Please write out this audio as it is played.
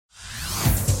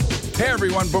Hey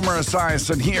everyone, Boomer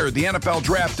Esiason here. The NFL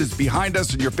Draft is behind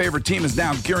us and your favorite team is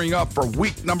now gearing up for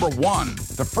week number 1.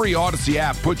 The free Odyssey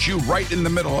app puts you right in the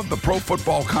middle of the pro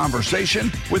football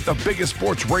conversation with the biggest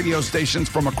sports radio stations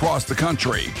from across the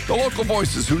country. The local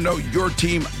voices who know your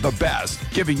team the best,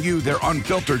 giving you their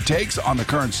unfiltered takes on the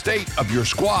current state of your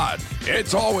squad.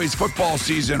 It's always football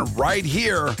season right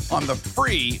here on the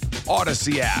free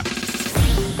Odyssey app.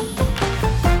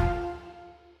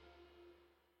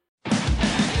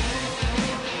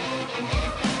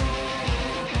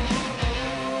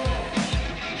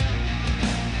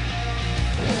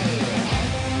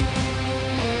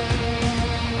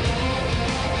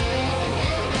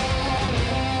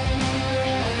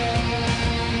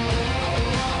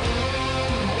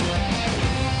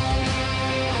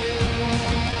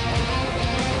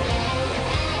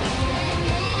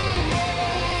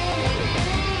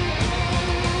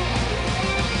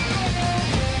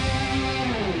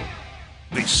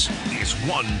 This is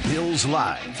One Bills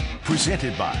Live,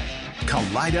 presented by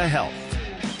Kaleida Health.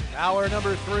 Hour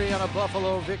number 3 on a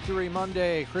Buffalo Victory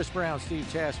Monday. Chris Brown, Steve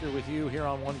Tasker with you here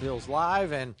on One Bills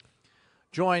Live. And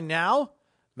joined now,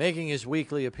 making his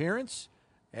weekly appearance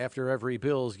after every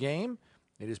Bills game,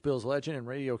 it is Bills legend and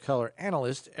radio color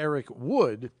analyst Eric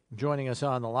Wood joining us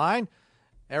on the line.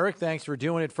 Eric, thanks for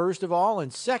doing it, first of all.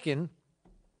 And second,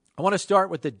 I want to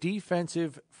start with the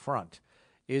defensive front.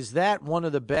 Is that one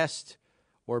of the best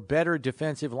or better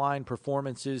defensive line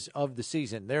performances of the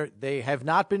season? They have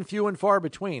not been few and far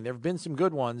between. There have been some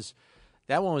good ones.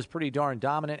 That one was pretty darn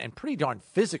dominant and pretty darn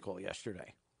physical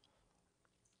yesterday.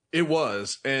 It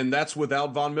was, and that's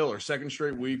without Von Miller. Second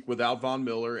straight week without Von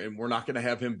Miller, and we're not going to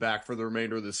have him back for the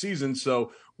remainder of the season.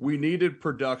 So we needed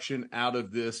production out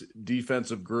of this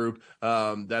defensive group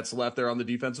that's left there on the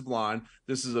defensive line.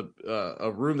 This is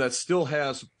a room that still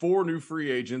has 4 new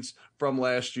free agents from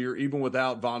last year, even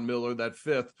without Von Miller, that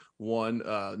 5th one,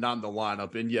 not in the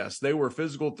lineup. And yes, they were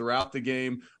physical throughout the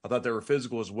game. I thought they were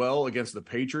physical as well against the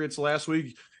Patriots last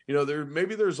week. You know,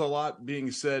 there's a lot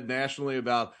being said nationally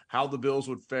about how the Bills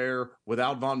would fare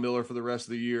without Von Miller for the rest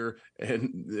of the year,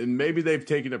 and maybe they've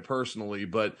taken it personally.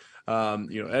 But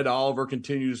Ed Oliver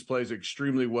continues to play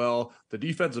extremely well. The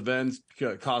defensive ends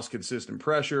cause consistent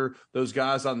pressure. Those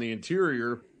guys on the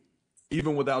interior,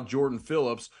 even without Jordan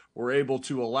Phillips, were able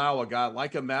to allow a guy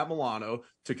like a Matt Milano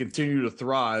to continue to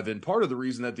thrive. And part of the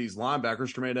reason that these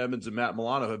linebackers, Tremaine Edmonds and Matt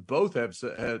Milano, have both had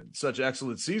such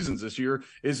excellent seasons this year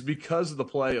is because of the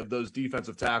play of those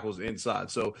defensive tackles inside.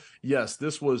 So, yes,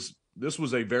 this was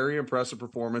a very impressive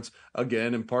performance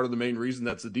again, and part of the main reason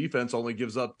that's the defense only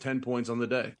gives up 10 points on the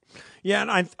day. Yeah,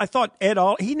 and I thought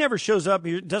he never shows up.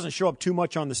 He doesn't show up too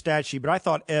much on the stat sheet, but I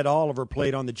thought Ed Oliver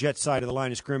played on the Jets side of the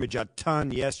line of scrimmage a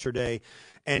ton yesterday,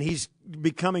 and he's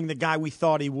becoming the guy we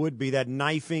thought he would be, that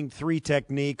knifing 3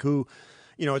 technique who,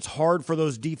 you know, it's hard for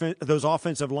those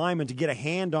offensive linemen to get a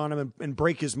hand on him and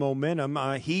break his momentum.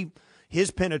 His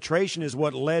penetration is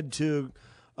what led to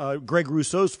Greg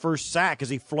Rousseau's first sack as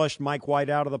he flushed Mike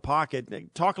White out of the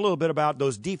pocket. Talk a little bit about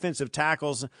those defensive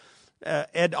tackles,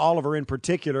 Ed Oliver in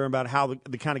particular, about how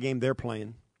the kind of game they're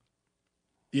playing.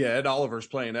 Yeah, Ed Oliver's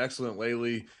playing excellent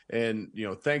lately, and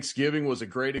Thanksgiving was a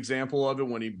great example of it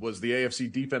when he was the AFC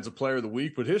Defensive Player of the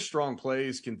Week, but his strong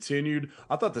plays continued.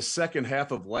 I thought the second half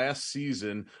of last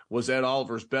season was Ed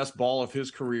Oliver's best ball of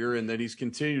his career, and then he's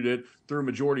continued it through a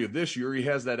majority of this year. He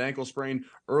has that ankle sprain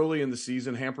early in the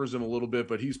season, hampers him a little bit,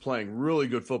 but he's playing really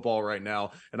good football right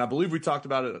now, and I believe we talked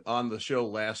about it on the show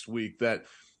last week that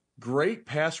great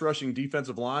pass rushing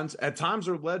defensive lines at times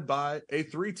are led by a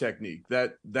 3 technique,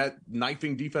 that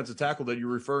knifing defensive tackle that you're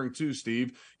referring to,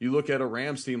 Steve. You look at a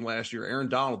Rams team last year, Aaron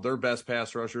Donald, their best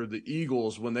pass rusher. The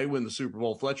Eagles, when they win the Super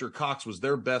Bowl, Fletcher Cox was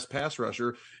their best pass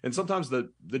rusher. And sometimes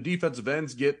the defensive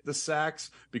ends get the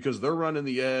sacks because they're running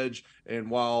the edge.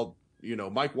 And while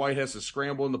Mike White has to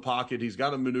scramble in the pocket, he's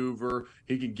got to maneuver,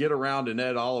 he can get around, and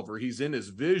Ed Oliver, he's in his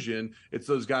vision. It's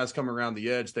those guys coming around the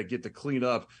edge that get to clean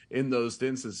up in those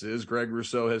instances. Greg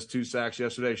Rousseau has 2 sacks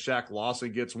yesterday. Shaq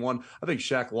Lawson gets 1. I think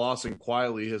Shaq Lawson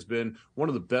quietly has been one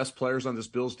of the best players on this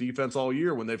Bills defense all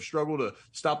year. When they've struggled to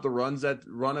stop the runs that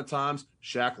run at times,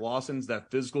 Shaq Lawson's that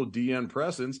physical DN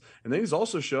presence. And then he's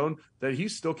also shown that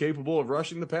he's still capable of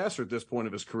rushing the passer at this point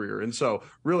of his career. And so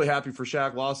really happy for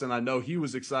Shaq Lawson. I know he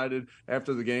was excited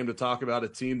after the game to talk about a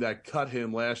team that cut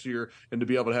him last year and to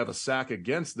be able to have a sack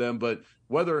against them. But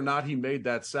whether or not he made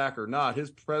that sack or not, his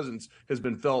presence has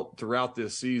been felt throughout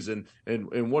this season.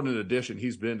 And what an addition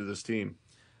he's been to this team.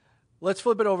 Let's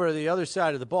flip it over to the other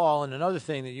side of the ball. And another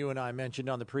thing that you and I mentioned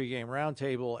on the pregame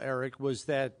roundtable, Eric, was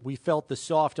that we felt the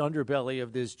soft underbelly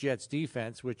of this Jets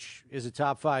defense, which is a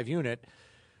top 5 unit,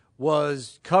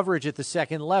 was coverage at the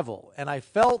second level. And I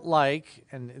felt like,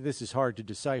 and this is hard to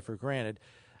decipher, granted,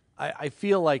 I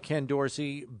feel like Ken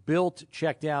Dorsey built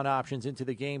check down options into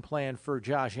the game plan for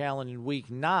Josh Allen in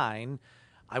Week 9.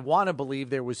 I want to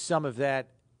believe there was some of that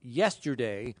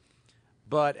yesterday,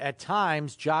 but at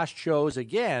times Josh chose,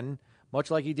 again,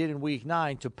 much like he did in Week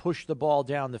 9, to push the ball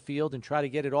down the field and try to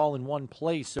get it all in one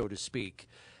play, so to speak.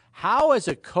 How, as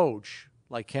a coach,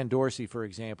 like Ken Dorsey, for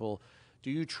example, do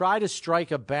you try to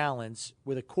strike a balance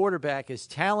with a quarterback as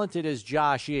talented as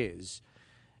Josh is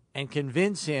and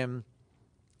convince him,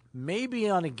 maybe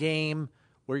on a game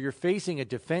where you're facing a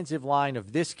defensive line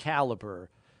of this caliber,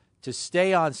 to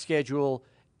stay on schedule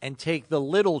and take the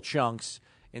little chunks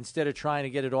instead of trying to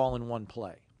get it all in one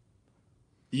play?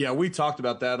 Yeah, we talked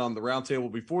about that on the roundtable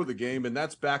before the game, and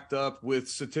that's backed up with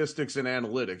statistics and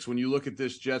analytics. When you look at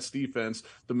this Jets defense,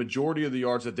 the majority of the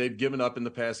yards that they've given up in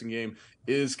the passing game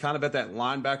is kind of at that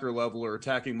linebacker level or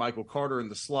attacking Michael Carter in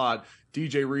the slot.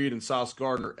 DJ Reed and Sauce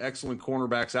Gardner, excellent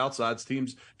cornerbacks outside.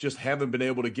 Teams just haven't been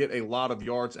able to get a lot of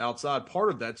yards outside.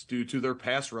 Part of that's due to their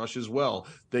pass rush as well.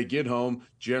 They get home.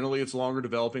 Generally, it's longer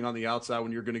developing on the outside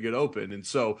when you're going to get open. And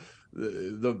so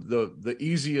the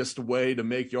easiest way to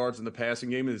make yards in the passing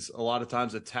game is a lot of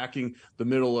times attacking the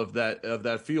middle of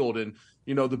that field. And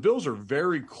you know, the Bills are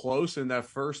very close in that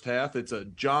first half. It's a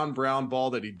John Brown ball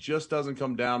that he just doesn't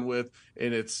come down with,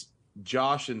 and it's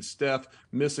Josh and Steph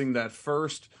missing that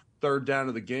first third down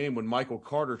of the game when Michael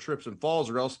Carter trips and falls,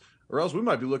 or else we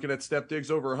might be looking at Steph Diggs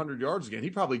over 100 yards again.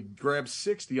 He probably grabbed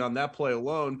 60 on that play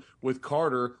alone with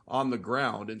Carter on the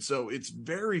ground. And so it's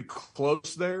very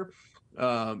close there.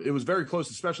 It was very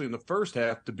close, especially in the first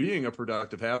half, to being a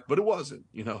productive half, but it wasn't,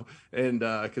 you know, and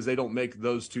because they don't make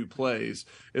those two plays.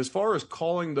 As far as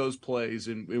calling those plays,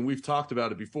 and we've talked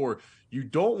about it before, you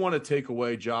don't want to take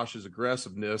away Josh's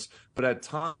aggressiveness, but at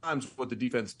times what the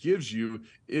defense gives you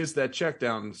is that check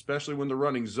down, especially when the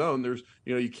running zone. There's,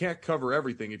 you know, you can't cover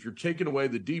everything. If you're taking away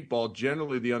the deep ball,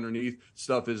 generally the underneath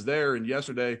stuff is there. And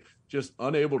yesterday, just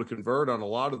unable to convert on a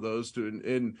lot of those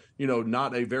and you know,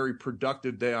 not a very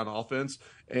productive day on offense.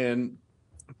 And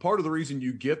part of the reason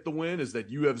you get the win is that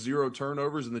you have 0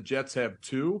 turnovers and the Jets have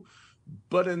 2.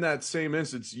 But in that same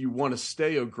instance, you want to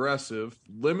stay aggressive,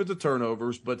 limit the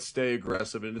turnovers, but stay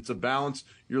aggressive. And it's a balance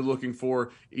you're looking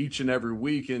for each and every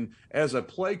week. And as a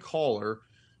play caller,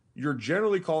 you're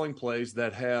generally calling plays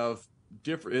that have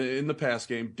different, in the pass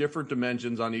game, different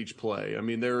dimensions on each play. I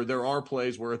mean, there are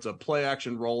plays where it's a play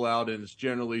action rollout and it's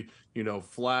generally, you know,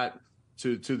 flat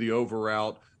to the over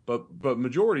route. But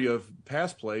majority of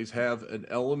pass plays have an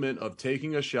element of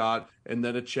taking a shot and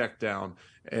then a check down.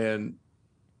 And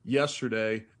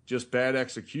yesterday, just bad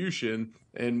execution.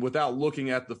 And without looking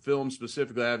at the film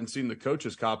specifically, I haven't seen the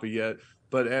coach's copy yet,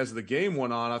 but as the game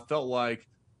went on, I felt like,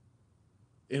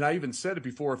 and I even said it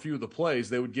before a few of the plays,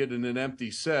 they would get in an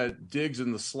empty set, Diggs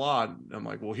in the slot. I'm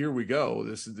like, well, here we go.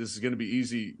 This is going to be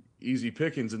easy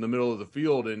pickings in the middle of the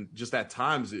field. And just at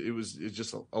times it's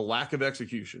just a lack of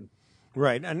execution.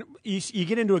 Right. And you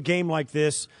get into a game like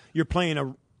this, you're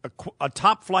playing a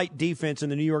top-flight defense in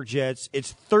the New York Jets.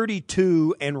 It's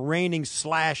 32 and raining /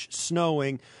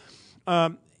 snowing.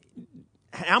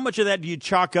 How much of that do you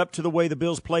chalk up to the way the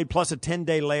Bills played, plus a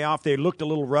 10-day layoff? They looked a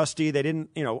little rusty. They didn't,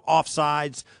 you know,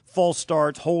 offsides, false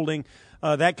starts, holding,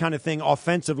 that kind of thing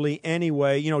offensively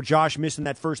anyway. You know, Josh missing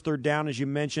that first third down, as you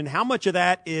mentioned. How much of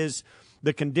that is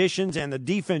the conditions and the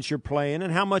defense you're playing,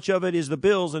 and how much of it is the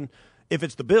Bills? And if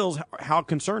it's the Bills, how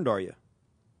concerned are you?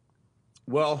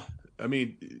 Well, I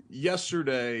mean,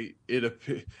 yesterday,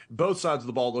 both sides of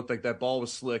the ball looked like that ball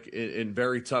was slick and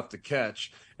very tough to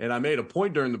catch. And I made a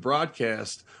point during the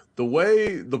broadcast, the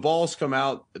way the balls come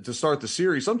out to start the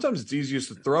series, sometimes it's easiest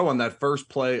to throw on that first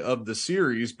play of the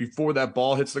series before that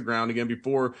ball hits the ground again,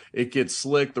 before it gets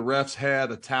slick. The refs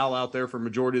had a towel out there for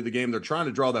majority of the game. They're trying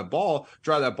to dry that ball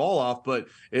off, but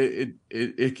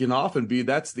it can often be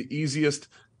that's the easiest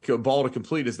ball to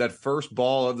complete is that first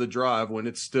ball of the drive when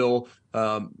it's still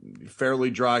fairly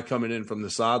dry coming in from the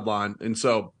sideline. And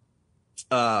so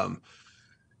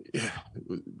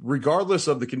regardless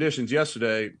of the conditions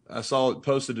yesterday, I saw it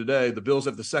posted today, the Bills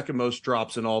have the second most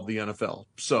drops in all of the NFL.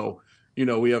 So, you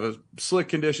know, we have a slick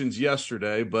conditions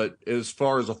yesterday, but as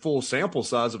far as a full sample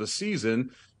size of a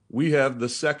season, we have the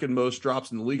second most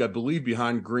drops in the league, I believe,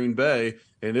 behind Green Bay.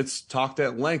 And it's talked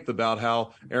at length about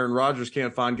how Aaron Rodgers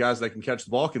can't find guys that can catch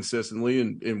the ball consistently.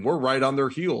 And we're right on their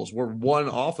heels. We're one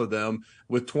off of them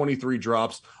with 23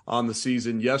 drops on the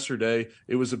season. Yesterday,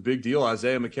 it was a big deal.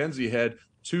 Isaiah McKenzie had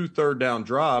 2 third down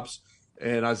drops,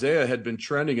 and Isaiah had been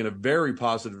trending in a very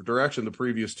positive direction the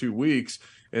previous 2 weeks.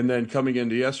 And then coming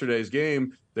into yesterday's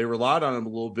game, they relied on him a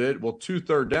little bit. Well, 2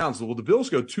 third downs. Well, the Bills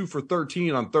go 2 for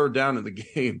 13 on third down in the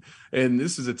game. And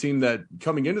this is a team that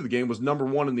coming into the game was number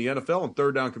 1 in the NFL in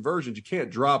third down conversions. You can't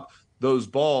drop those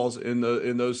balls in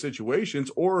those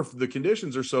situations, or if the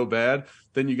conditions are so bad,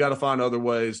 then you got to find other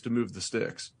ways to move the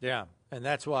sticks. Yeah, and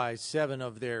that's why 7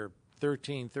 of their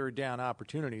 13 third down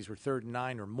opportunities were 3rd and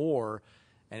 9 or more,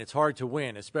 and it's hard to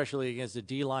win, especially against a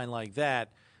D-line like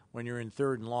that when you're in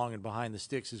 3rd and long and behind the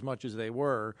sticks as much as they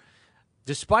were.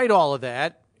 Despite all of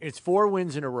that, it's 4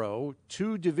 wins in a row,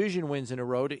 2 division wins in a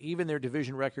row to even their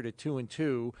division record at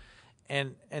 2-2,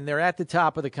 and they're at the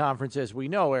top of the conference, as we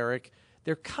know, Eric.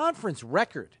 Their conference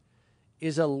record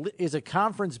is a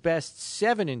conference best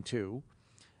 7-2.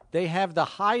 They have the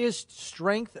highest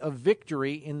strength of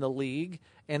victory in the league,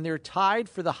 and they're tied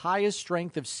for the highest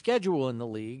strength of schedule in the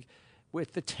league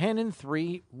with the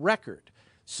 10-3 record.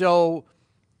 So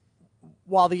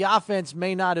while the offense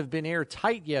may not have been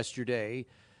airtight yesterday,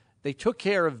 they took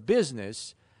care of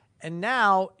business. And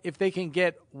now, if they can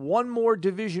get one more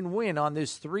division win on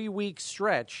this 3-week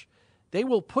stretch, they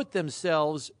will put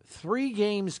themselves 3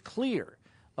 games clear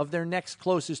of their next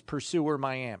closest pursuer,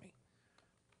 Miami.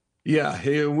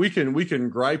 Yeah, we can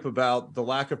gripe about the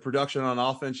lack of production on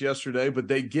offense yesterday, but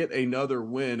they get another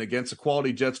win against a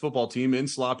quality Jets football team in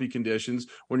sloppy conditions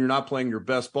when you're not playing your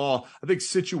best ball. I think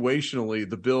situationally,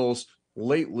 the Bills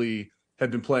lately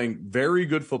have been playing very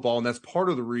good football, and that's part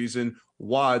of the reason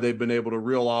why they've been able to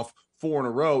reel off 4 in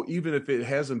a row, even if it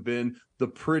hasn't been the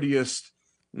prettiest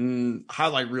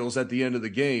highlight reels at the end of the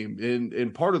game.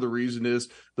 And part of the reason is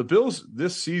the Bills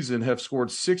this season have scored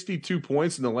 62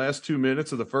 points in the last 2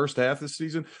 minutes of the first half this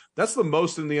season. That's the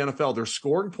most in the NFL. They're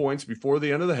scoring points before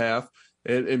the end of the half.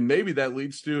 And maybe that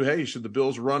leads to, hey, should the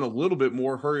Bills run a little bit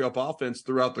more hurry-up offense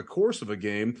throughout the course of a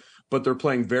game? But they're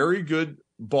playing very good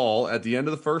ball at the end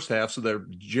of the first half, so they're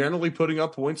generally putting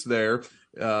up points there.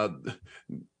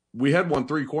 We had won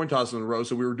 3 coin tosses in a row,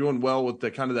 so we were doing well with the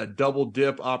kind of that double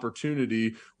dip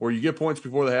opportunity where you get points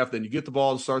before the half, then you get the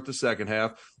ball to start the second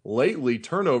half. Lately,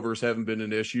 turnovers haven't been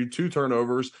an issue. 2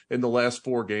 turnovers in the last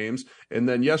 4 games. And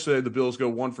then yesterday, the Bills go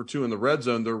 1 for 2 in the red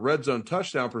zone. Their red zone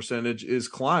touchdown percentage is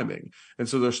climbing. And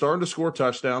so they're starting to score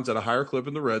touchdowns at a higher clip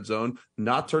in the red zone,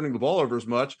 not turning the ball over as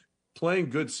much, playing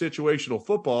good situational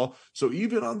football. So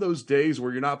even on those days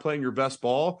where you're not playing your best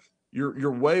ball,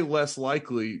 you're way less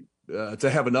likely to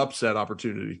have an upset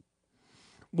opportunity.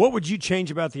 What would you change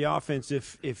about the offense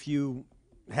if you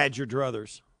had your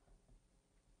druthers?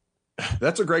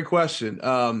 That's a great question.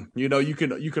 You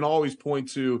can always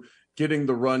point to getting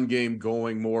the run game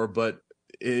going more, but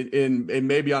in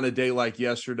maybe on a day like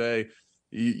yesterday,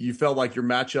 you felt like your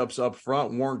matchups up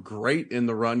front weren't great in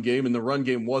the run game, and the run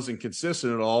game wasn't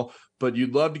consistent at all. But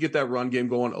you'd love to get that run game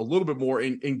going a little bit more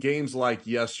in games like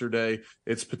yesterday.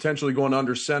 It's potentially going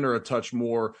under center a touch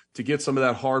more to get some of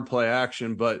that hard play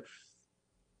action. But,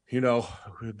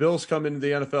 Bills come into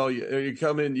the NFL, you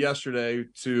come in yesterday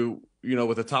to,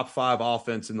 with a top 5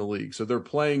 offense in the league. So they're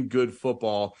playing good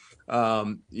football,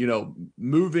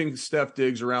 moving Steph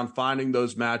Diggs around, finding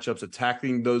those matchups,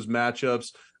 attacking those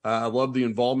matchups. I love the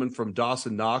involvement from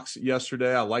Dawson Knox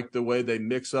yesterday. I like the way they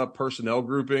mix up personnel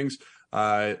groupings.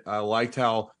 I liked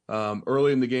how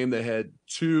early in the game they had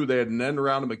an end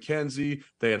around to McKenzie.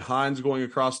 They had Hines going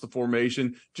across the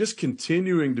formation, just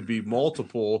continuing to be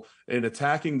multiple and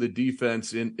attacking the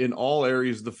defense in all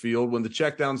areas of the field. When the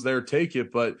checkdown's there, take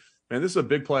it. But, man, this is a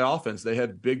big play offense. They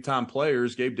had big-time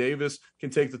players. Gabe Davis can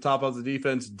take the top of the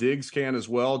defense. Diggs can as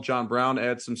well. John Brown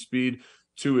adds some speed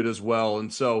to it as well.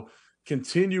 And so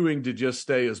continuing to just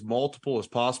stay as multiple as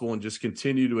possible and just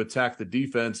continue to attack the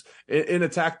defense and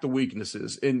attack the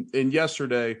weaknesses. And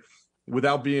yesterday,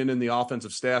 without being in the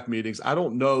offensive staff meetings, I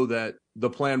don't know that the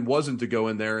plan wasn't to go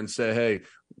in there and say, hey,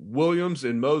 Williams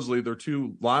and Mosley, they're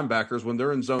 2 linebackers. When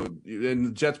they're in zone, and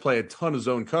the Jets play a ton of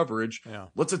zone coverage,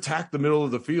 let's attack the middle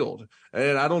of the field.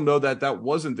 And I don't know that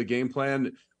wasn't the game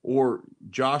plan, or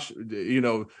Josh,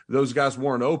 those guys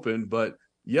weren't open. But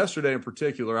yesterday in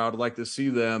particular, I would like to see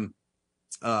them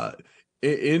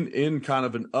in kind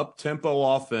of an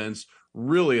up-tempo offense,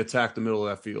 really attack the middle of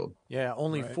that field. Yeah,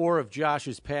 only 4 of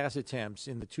Josh's pass attempts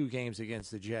in the 2 games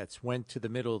against the Jets went to the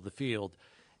middle of the field.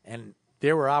 And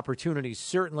there were opportunities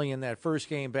certainly in that first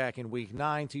game back in Week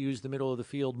 9 to use the middle of the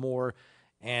field more.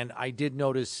 And I did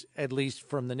notice, at least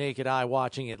from the naked eye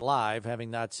watching it live, having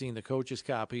not seen the coach's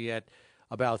copy yet,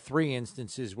 about 3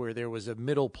 instances where there was a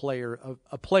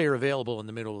player available in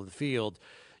the middle of the field.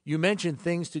 You mentioned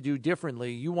things to do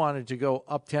differently. You wanted to go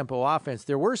up-tempo offense.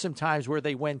 There were some times where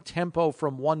they went tempo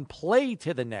from one play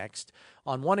to the next.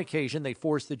 On one occasion, they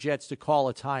forced the Jets to call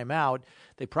a timeout.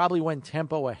 They probably went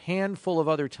tempo a handful of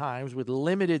other times with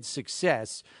limited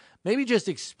success. Maybe just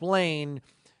explain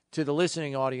to the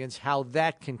listening audience how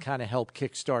that can kind of help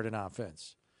kickstart an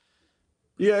offense.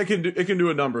 Yeah, it can do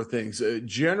a number of things.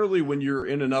 Generally, when you're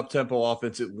in an up-tempo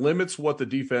offense, it limits what the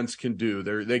defense can do.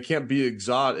 They can't be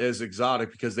as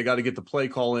exotic because they got to get the play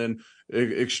call in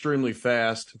extremely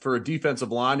fast. For a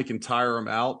defensive line, it can tire them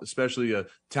out, especially a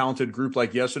talented group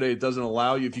like yesterday. It doesn't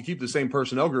allow you, if you keep the same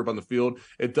personnel group on the field,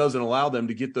 it doesn't allow them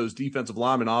to get those defensive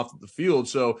linemen off the field.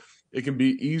 So it can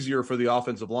be easier for the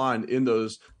offensive line in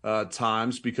those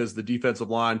times because the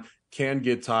defensive line can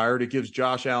get tired. It gives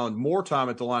Josh Allen more time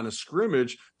at the line of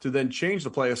scrimmage to then change the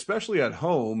play, especially at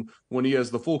home when he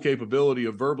has the full capability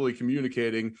of verbally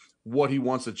communicating what he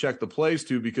wants to check the plays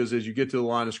to, because as you get to the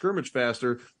line of scrimmage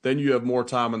faster, then you have more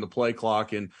time on the play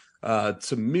clock. And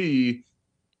to me,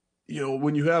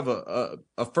 when you have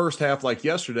a first half like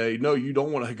yesterday, no, you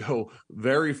don't want to go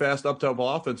very fast up-tempo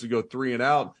offense and go 3 and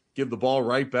out, give the ball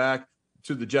right back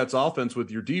to the Jets offense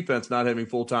with your defense not having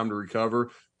full time to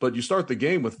recover. But you start the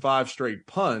game with 5 straight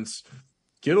punts.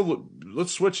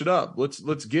 Let's switch it up.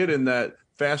 Let's get in that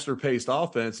faster paced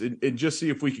offense and just see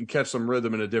if we can catch some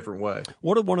rhythm in a different way.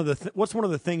 What's one of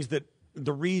the things that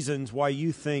the reasons why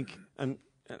you think, and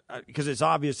because it's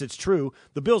obvious it's true,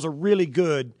 the Bills are really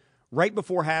good right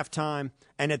before halftime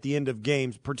and at the end of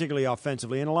games, particularly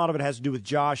offensively, and a lot of it has to do with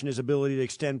Josh and his ability to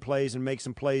extend plays and make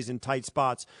some plays in tight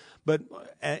spots. But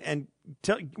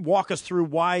walk us through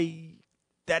why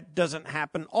that doesn't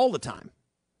happen all the time.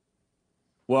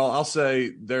 Well, I'll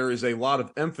say there is a lot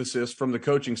of emphasis from the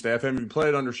coaching staff, having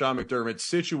played under Sean McDermott,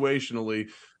 situationally,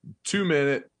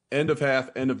 2-minute, end of half,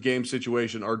 end of game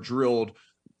situation are drilled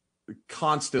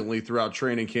constantly throughout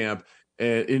training camp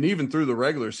and even through the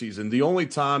regular season. The only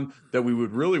time that we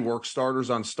would really work starters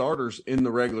on starters in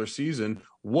the regular season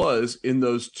was in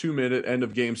those 2-minute end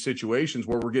of game situations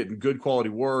where we're getting good quality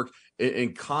work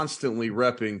and constantly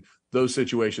repping those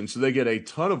situations. So they get a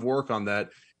ton of work on that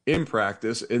in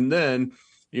practice. And then,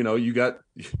 you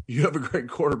have a great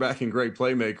quarterback and great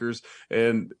playmakers,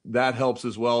 and that helps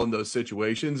as well in those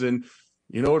situations. And,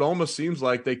 it almost seems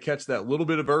like they catch that little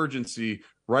bit of urgency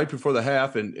right before the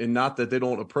half, and not that they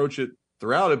don't approach it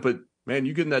throughout it, but man,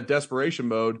 you get in that desperation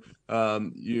mode.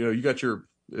 You got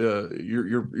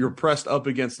you're pressed up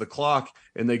against the clock,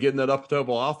 and they get in that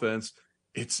up-tempo offense.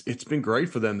 It's been great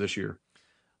for them this year.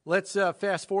 Let's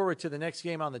fast forward to the next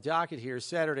game on the docket here,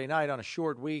 Saturday night on a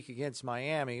short week against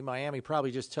Miami. Miami probably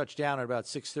just touched down at about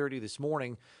 6:30 this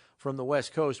morning from the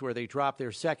West Coast, where they dropped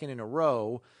their second in a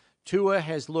row. Tua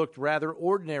has looked rather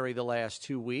ordinary the last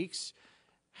 2 weeks.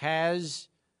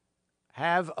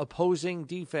 Have opposing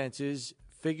defenses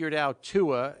figured out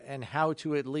Tua and how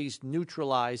to at least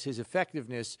neutralize his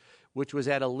effectiveness, which was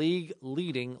at a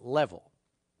league-leading level?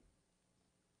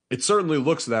 It certainly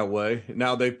looks that way.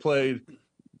 Now, they've played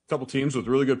couple teams with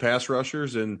really good pass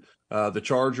rushers, and the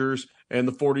Chargers and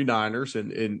the 49ers.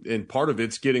 And part of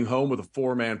it's getting home with a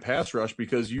 4-man pass rush,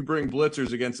 because you bring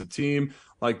blitzers against a team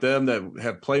like them that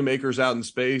have playmakers out in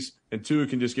space, and Tua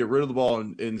can just get rid of the ball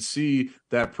and see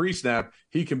that pre-snap,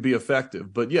 he can be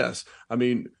effective. But yes,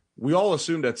 we all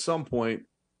assumed at some point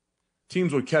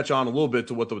teams would catch on a little bit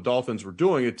to what the Dolphins were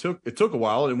doing. It took a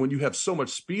while, and when you have so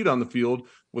much speed on the field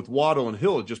with Waddle and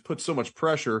Hill, it just puts so much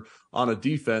pressure on a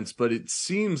defense. But it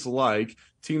seems like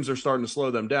teams are starting to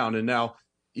slow them down. And now,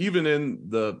 even in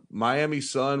the Miami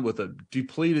Sun with a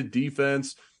depleted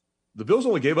defense, the Bills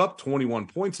only gave up 21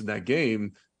 points in that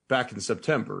game back in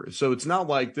September. So it's not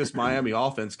like this Miami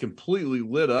offense completely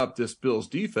lit up this Bills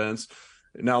defense.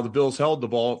 Now, the Bills held the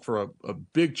ball for a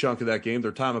big chunk of that game.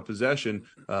 Their time of possession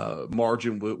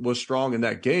margin was strong in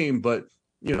that game, but,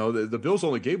 the Bills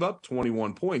only gave up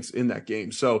 21 points in that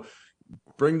game. So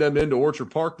bring them into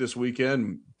Orchard Park this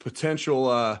weekend,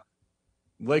 potential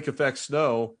lake effect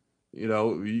snow.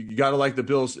 You got to like the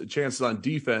Bills' chances on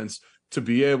defense to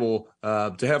be able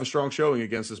to have a strong showing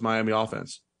against this Miami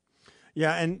offense.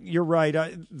 Yeah, and you're right.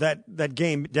 That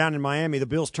game down in Miami, the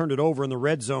Bills turned it over in the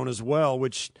red zone as well,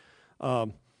 which –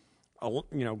 got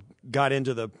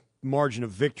into the margin of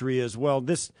victory as well.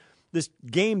 This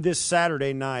game this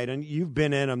Saturday night, and you've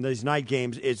been in them, these night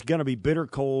games, it's going to be bitter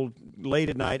cold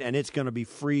late at night, and it's going to be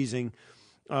freezing.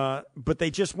 But they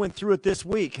just went through it this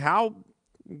week.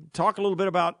 Talk a little bit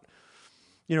about,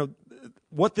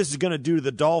 what this is going to do to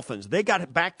the Dolphins. They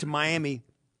got back to Miami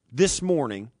this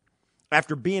morning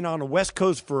after being on the West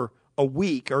Coast for a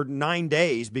week or 9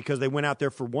 days, because they went out there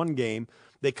for one game.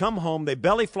 They come home, they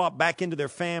belly flop back into their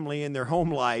family and their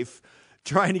home life,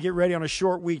 trying to get ready on a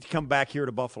short week to come back here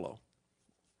to Buffalo.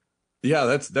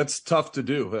 Yeah, that's tough to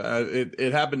do.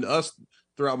 It happened to us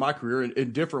throughout my career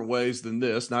in different ways than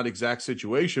this, not exact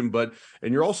situation,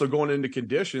 and you're also going into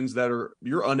conditions that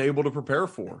you're unable to prepare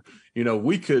for.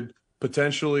 We could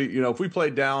potentially, if we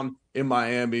played down in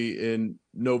Miami in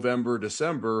November,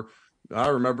 December, I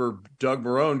remember Doug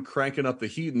Marrone cranking up the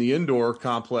heat in the indoor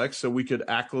complex so we could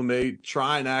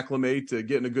try and acclimate to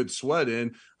getting a good sweat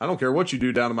in. I don't care what you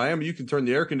do down in Miami. You can turn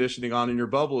the air conditioning on in your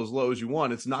bubble as low as you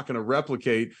want. It's not going to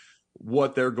replicate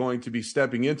what they're going to be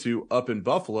stepping into up in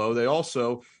Buffalo. They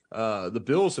also, the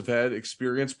Bills have had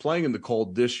experience playing in the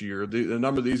cold this year. The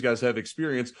number of these guys have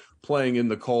experience playing in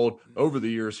the cold over the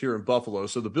years here in Buffalo.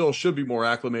 So the Bills should be more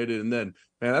acclimated. And then,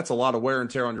 man, that's a lot of wear and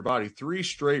tear on your body. 3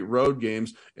 straight road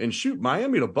games. And shoot,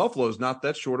 Miami to Buffalo is not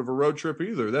that short of a road trip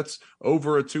either. That's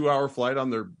over a 2-hour flight on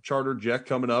their chartered jet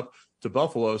coming up to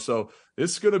Buffalo. So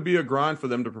it's going to be a grind for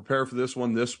them to prepare for this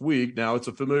one this week. Now, it's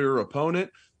a familiar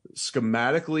opponent.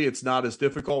 Schematically, it's not as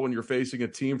difficult when you're facing a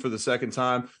team for the second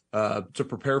time to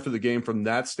prepare for the game from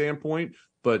that standpoint.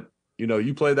 But,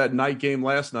 you play that night game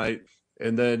last night,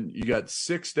 and then you got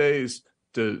 6 days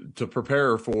to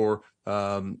prepare for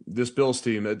this Bills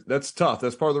team. That's tough.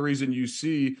 That's part of the reason you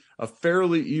see a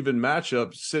fairly even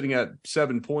matchup sitting at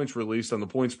 7 points released on the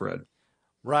point spread.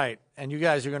 Right. And you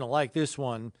guys are going to like this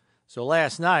one. So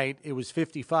last night, it was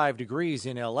 55 degrees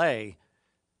in L.A.,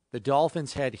 The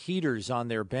Dolphins had heaters on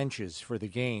their benches for the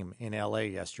game in L.A.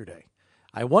 yesterday.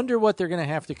 I wonder what they're going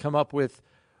to have to come up with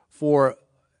for,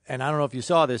 and I don't know if you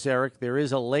saw this, Eric, there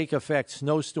is a lake effect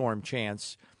snowstorm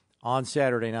chance on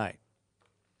Saturday night.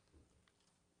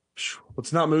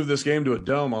 Let's not move this game to a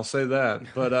dome, I'll say that.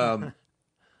 But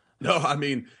no, I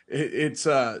mean, it's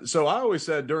so I always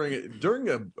said during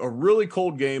a really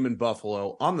cold game in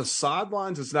Buffalo, on the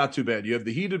sidelines, it's not too bad. You have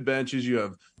the heated benches, you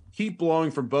have heat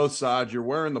blowing from both sides. You're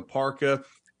wearing the parka.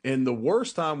 And the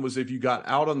worst time was if you got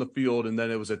out on the field and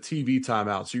then it was a TV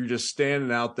timeout. So you're just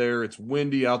standing out there. It's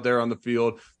windy out there on the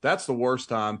field. That's the worst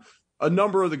time. A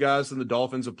number of the guys in the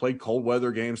Dolphins have played cold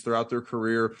weather games throughout their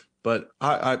career. But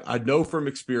I know from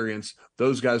experience,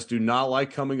 those guys do not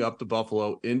like coming up to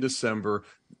Buffalo in December.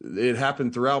 It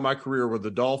happened throughout my career where the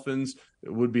Dolphins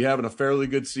would be having a fairly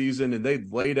good season and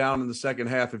they'd lay down in the second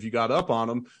half if you got up on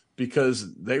them,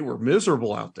 because they were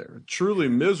miserable out there, truly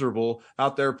miserable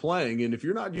out there playing. And if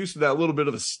you're not used to that little bit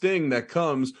of a sting that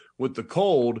comes with the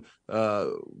cold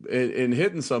and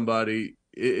hitting somebody,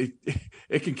 it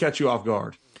can catch you off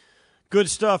guard. Good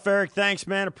stuff, Eric. Thanks,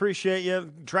 man. Appreciate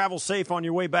you. Travel safe on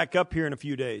your way back up here in a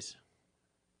few days.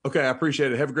 Okay, I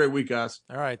appreciate it. Have a great week, guys.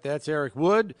 All right, that's Eric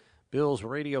Wood, Bills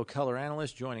radio color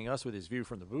analyst, joining us with his view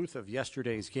from the booth of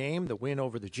yesterday's game, the win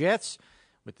over the Jets.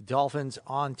 With the Dolphins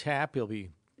on tap, he'll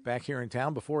be back here in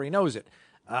town before he knows it.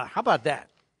 How about that?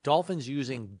 Dolphins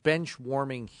using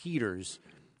bench-warming heaters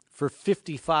for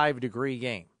 55-degree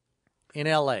game in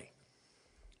L.A.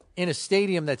 in a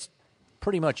stadium that's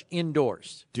pretty much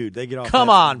indoors. Dude, they get off.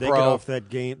 They get off that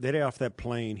game. They get off that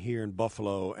plane here in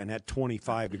Buffalo, and that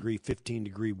 25-degree,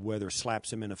 15-degree weather slaps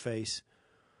them in the face.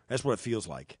 That's what it feels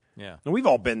like. Yeah, and we've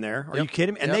all been there. Are you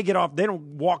kidding me? And they get off. They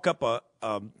don't walk up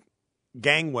a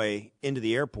gangway into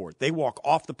the airport. They walk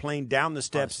off the plane, down the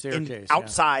steps,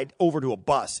 outside, over to a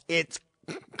bus. It's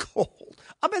cold.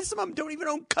 I bet some of them don't even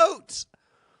own coats.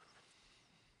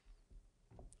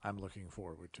 I'm looking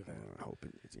forward to that. I hope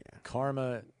it is, yeah.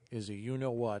 Karma is a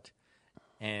you-know-what,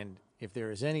 and if there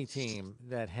is any team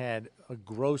that had a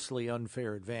grossly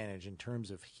unfair advantage in terms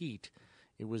of heat,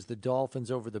 it was the Dolphins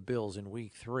over the Bills in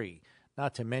Week 3,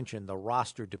 not to mention the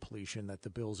roster depletion that the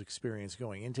Bills experienced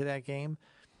going into that game.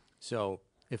 So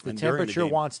if the temperature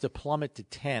wants to plummet to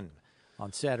 10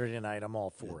 on Saturday night, I'm all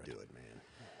for it. Do it,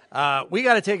 man. We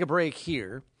got to take a break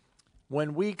here.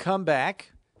 When we come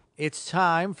back, it's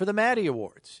time for the Maddie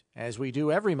Awards, as we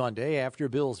do every Monday after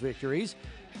Bills victories.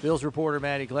 Bills reporter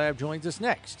Maddie Glab joins us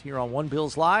next here on One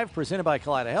Bills Live, presented by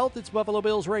Kaleida Health. It's Buffalo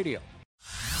Bills Radio.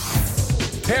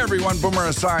 Hey everyone, Boomer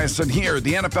Esiason here.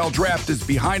 The NFL Draft is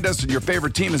behind us and your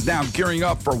favorite team is now gearing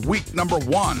up for week number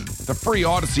 1. The free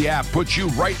Odyssey app puts you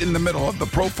right in the middle of the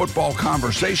pro football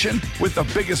conversation with the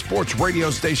biggest sports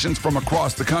radio stations from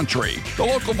across the country. The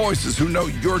local voices who know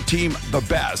your team the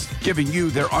best, giving you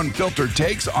their unfiltered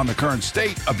takes on the current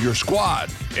state of your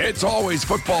squad. It's always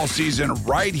football season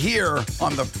right here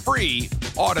on the free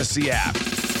Odyssey app.